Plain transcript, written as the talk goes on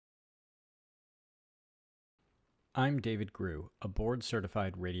I'm David Grew, a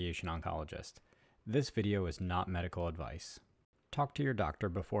board-certified radiation oncologist. This video is not medical advice. Talk to your doctor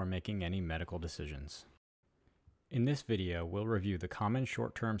before making any medical decisions. In this video, we'll review the common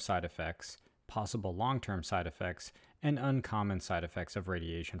short-term side effects, possible long-term side effects, and uncommon side effects of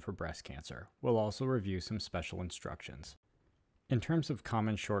radiation for breast cancer. We'll also review some special instructions. In terms of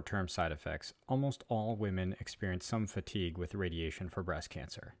common short-term side effects, almost all women experience some fatigue with radiation for breast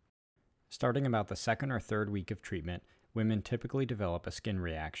cancer. Starting about the second or third week of treatment, women typically develop a skin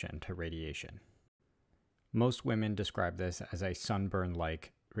reaction to radiation. Most women describe this as a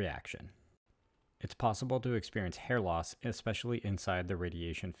sunburn-like reaction. It's possible to experience hair loss, especially inside the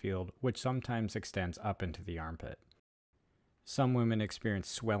radiation field, which sometimes extends up into the armpit. Some women experience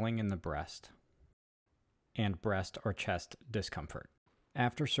swelling in the breast and breast or chest discomfort.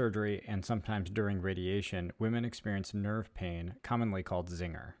 After surgery and sometimes during radiation, women experience nerve pain, commonly called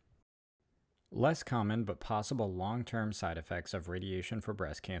zinger. Less common but possible long-term side effects of radiation for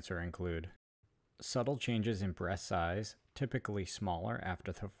breast cancer include subtle changes in breast size, typically smaller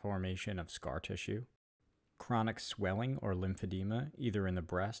after the formation of scar tissue, chronic swelling or lymphedema either in the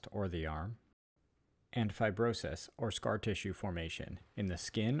breast or the arm, and fibrosis or scar tissue formation in the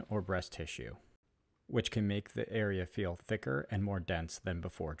skin or breast tissue, which can make the area feel thicker and more dense than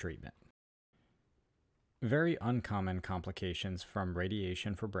before treatment. Very uncommon complications from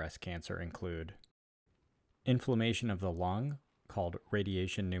radiation for breast cancer include inflammation of the lung, called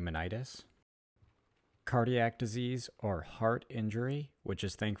radiation pneumonitis, cardiac disease or heart injury, which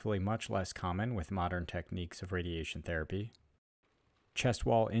is thankfully much less common with modern techniques of radiation therapy, chest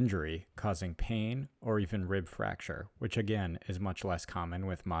wall injury causing pain or even rib fracture, which again is much less common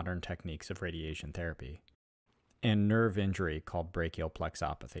with modern techniques of radiation therapy, and nerve injury called brachial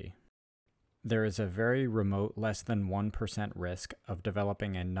plexopathy. There is a very remote, less than 1% risk of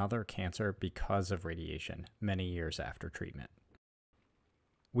developing another cancer because of radiation many years after treatment.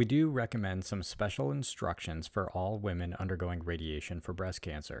 We do recommend some special instructions for all women undergoing radiation for breast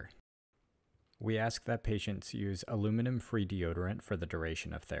cancer. We ask that patients use aluminum-free deodorant for the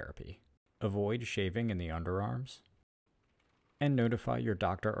duration of therapy, avoid shaving in the underarms, and notify your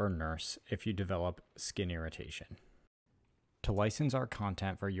doctor or nurse if you develop skin irritation. To license our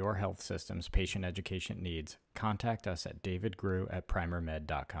content for your health system's patient education needs, contact us at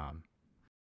davidgrew@primermed.com.